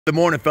Good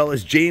morning,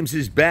 fellas. James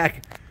is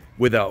back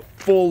with a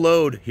full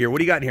load here. What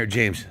do you got in here,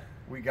 James?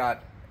 We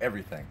got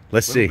everything.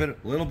 Let's see.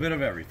 Little bit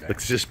of everything. The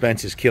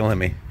suspense is killing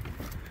me.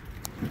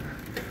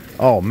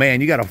 Oh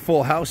man, you got a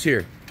full house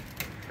here.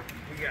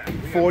 We got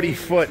 40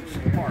 foot.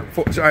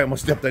 Sorry, I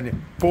almost stepped on you.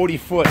 40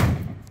 foot.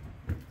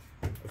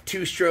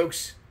 2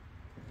 strokes.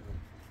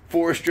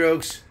 4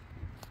 strokes.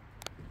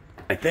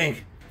 I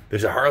think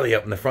there's a Harley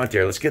up in the front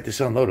there. Let's get this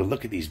unloaded.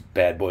 Look at these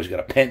bad boys.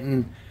 Got a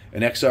Penton,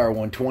 an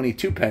CR120,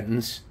 2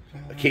 Pentons,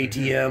 a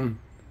KTM.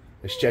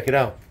 Let's check it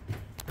out.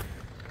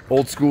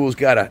 Old School's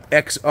got a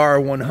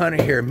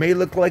CR100 here. It may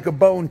look like a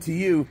bone to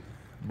you,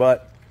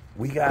 but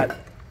we got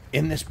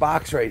in this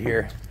box right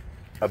here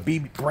a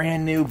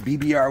brand new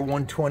BBR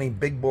 120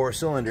 big bore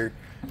cylinder,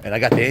 and I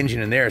got the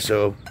engine in there,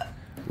 so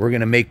we're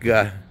gonna make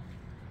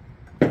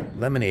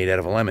lemonade out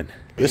of a lemon.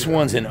 This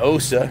one's an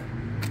OSA.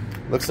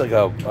 Looks like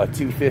a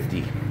 250.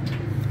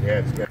 Yeah,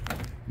 it's good.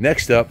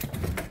 Next up,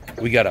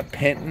 we got a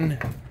Penton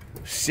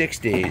 6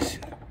 days,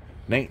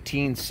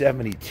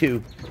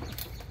 1972.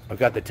 I've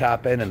got the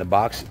top end in the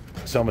box,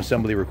 some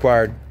assembly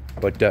required,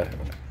 but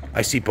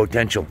I see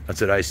potential.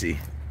 That's what I see.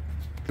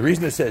 The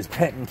reason it says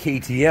Penton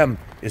KTM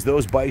is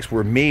those bikes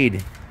were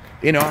made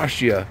in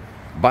Austria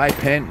by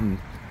KTM,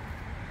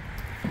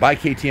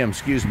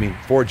 excuse me,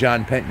 for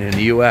John Penton in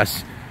the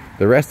U.S.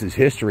 The rest is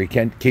history.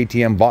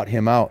 KTM bought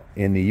him out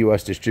in the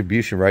U.S.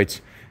 distribution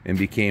rights and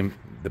became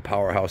the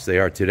powerhouse they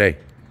are today.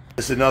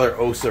 This is another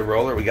OSA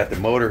roller. We got the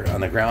motor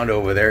on the ground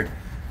over there.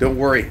 Don't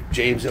worry,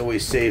 James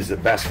always saves the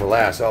best for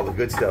last. All the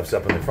good stuff's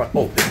up in the front.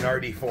 Oh, there's an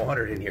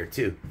RD400 in here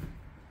too.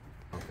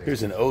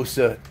 Here's an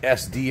OSA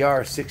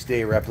SDR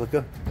 6-day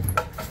replica,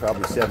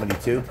 probably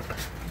 72.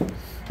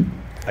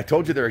 I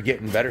told you they were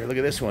getting better. Look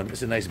at this one. This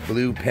is a nice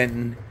blue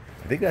Penton.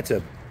 I think that's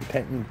a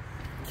Penton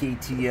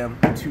KTM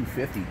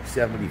 250,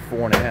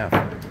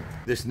 74.5.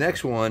 This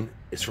next one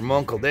is from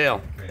Uncle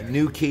Dale, a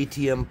new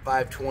KTM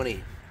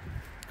 520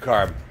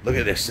 carb. Look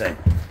at this thing.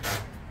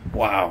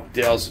 Wow,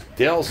 Dale's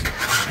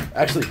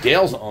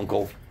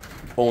uncle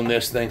owned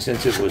this thing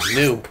since it was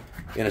new,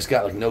 and it's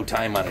got like no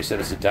time on it. He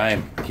said it's a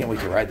dime. Can't wait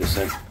to ride this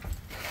thing.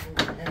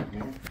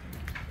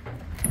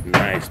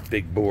 Nice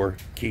big bore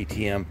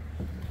KTM,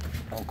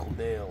 Uncle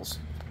Dale's.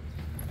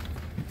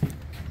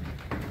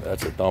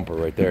 That's a thumper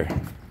right there.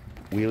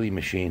 Wheelie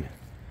machine.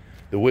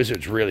 The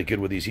Wizard's really good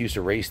with these. He used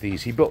to race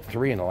these. He built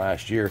 3 in the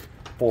last year.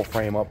 Full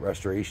frame up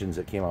restorations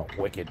that came out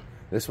wicked.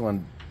 This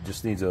one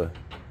just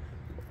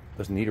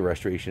doesn't need a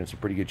restoration. It's in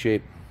pretty good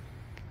shape.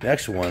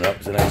 Next one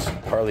up is a nice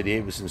Harley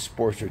Davidson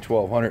Sportster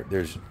 1200.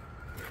 There's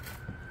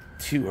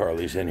 2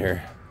 Harleys in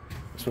here.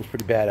 This one's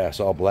pretty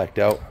badass, all blacked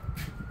out.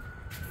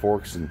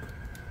 Forks and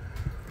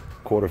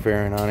quarter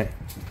fairing on it.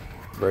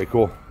 Very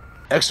cool.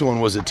 Next one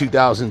was a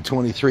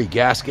 2023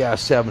 Gas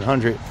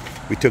 700.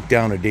 We took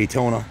down to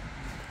Daytona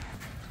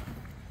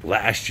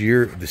last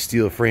year. The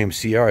steel frame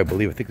CR, I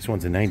believe. I think this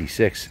one's a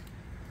 96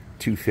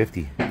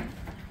 250.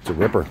 It's a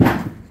ripper.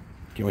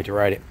 Can't wait to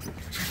ride it.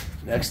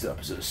 Next up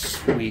is a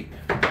sweet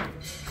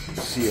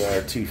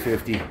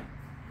CR250.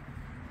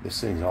 This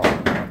thing's all.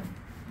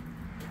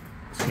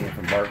 This came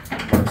from Mark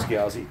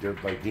Scalzi, Dirt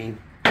Bike Dean,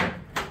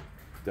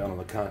 down in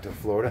LaConta,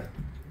 Florida.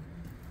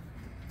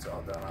 It's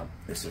all done up.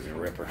 This is a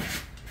ripper.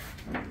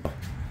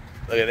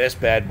 Look at this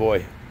bad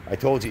boy. I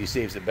told you he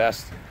saves the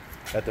best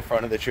at the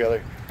front of the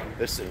trailer.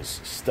 This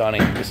is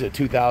stunning. This is a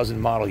 2000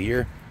 model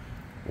year.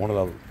 One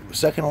of the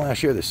second to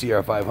last year, the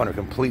CR500,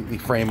 completely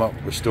frame up,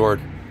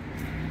 restored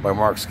by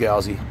Mark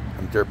Scalzi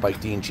on Dirt Bike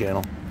Dean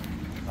channel.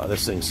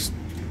 This thing's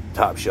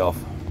top shelf.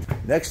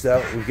 Next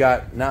up, we've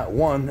got not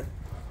one,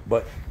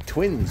 but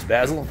twins,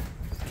 Basil,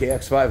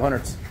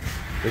 KX500s.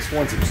 This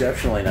one's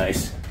exceptionally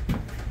nice.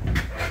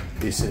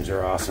 These things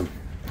are awesome.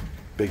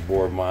 Big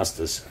bore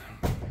monsters.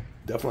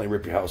 Definitely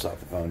rip your house off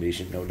the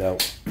foundation, no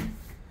doubt.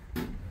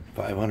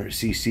 500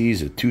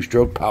 cc's of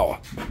 2-stroke power.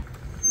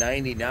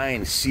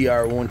 99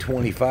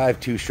 CR125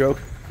 2-stroke.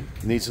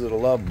 Needs a little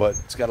love, but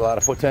it's got a lot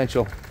of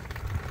potential.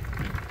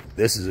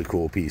 This is a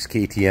cool piece.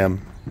 KTM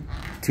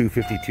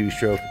 250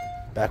 2-stroke.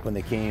 Back when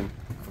they came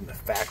from the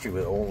factory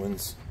with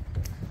Olin's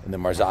and the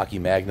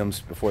Marzocchi Magnums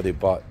before they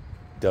bought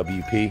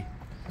WP.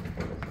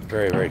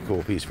 Very, very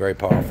cool piece. Very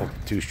powerful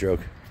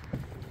 2-stroke.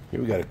 Here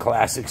we got a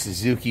classic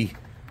Suzuki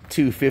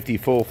 250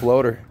 full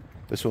floater.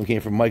 This one came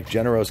from Mike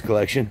Genero's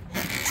collection.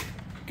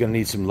 Gonna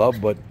need some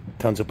love, but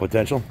tons of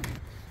potential.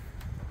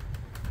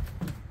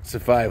 It's a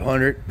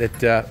 500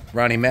 that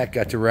Ronnie Mack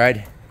got to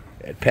ride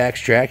at PAX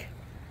Track.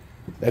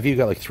 That view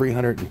got like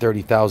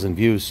 330,000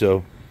 views,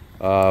 so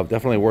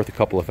definitely worth a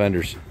couple of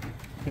fenders.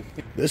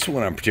 This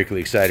one I'm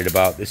particularly excited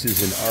about. This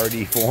is an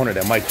RD400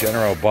 that Mike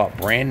Genero bought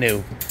brand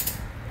new,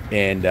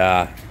 and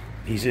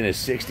he's in his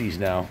 60s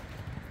now.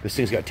 This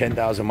thing's got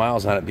 10,000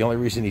 miles on it. The only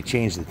reason he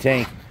changed the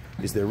tank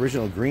is the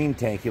original green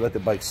tank. He let the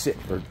bike sit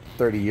for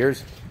 30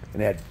 years,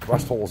 and it had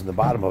rust holes in the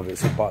bottom of it,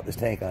 so he bought this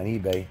tank on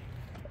eBay.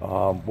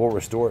 We'll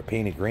restore it,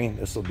 paint it green.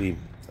 This will be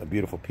a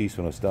beautiful piece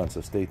when it's done,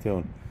 so stay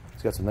tuned.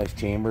 It's got some nice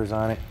chambers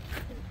on it.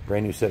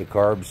 Brand new set of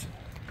carbs.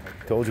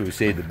 Told you we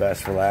saved the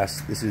best for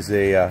last. This is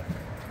a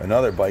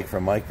another bike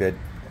from Mike that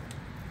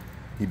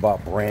he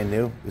bought brand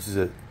new. This is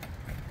a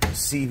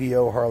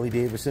CVO Harley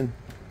Davidson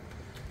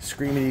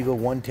Screaming Eagle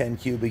 110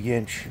 cubic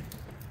inch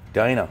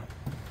Dyna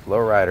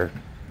lowrider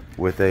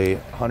with a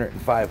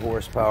 105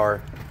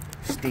 horsepower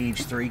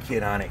stage 3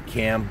 kit on it,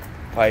 cam,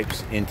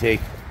 pipes,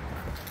 intake.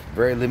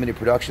 Very limited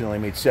production, only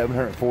made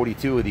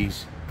 742 of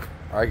these.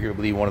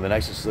 Arguably one of the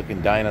nicest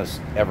looking Dynas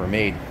ever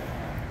made,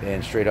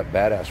 and straight up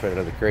badass right out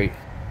of the crate.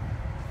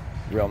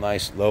 Real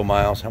nice, low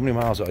miles. How many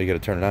miles? Oh, you got to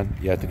turn it on.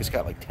 Yeah, I think it's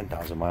got like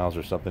 10,000 miles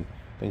or something.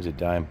 Thing's a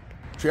dime.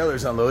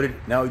 Trailer's unloaded.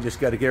 Now we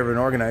just got to get everything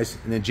organized,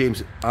 and then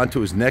James on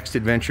to his next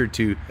adventure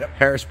to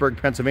Harrisburg,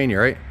 Pennsylvania,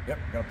 right? Yep,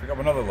 gonna pick up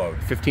another load.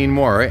 15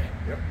 more, right?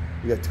 Yep.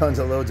 We got tons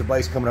of loads of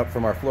bikes coming up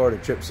from our Florida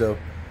trip, so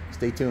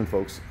stay tuned,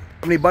 folks.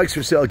 How many bikes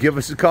for sale? Give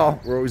us a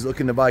call. We're always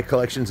looking to buy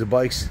collections of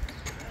bikes.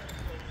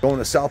 Going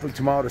to Southwick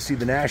tomorrow to see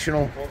the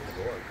national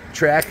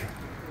track.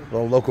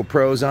 Little local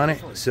pros on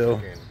it,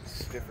 so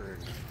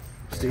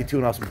stay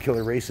tuned. I'll have some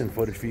killer racing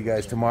footage for you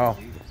guys tomorrow.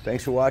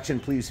 Thanks for watching.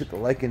 Please hit the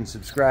like and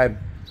subscribe.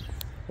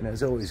 And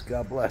as always,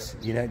 God bless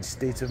the United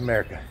States of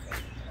America.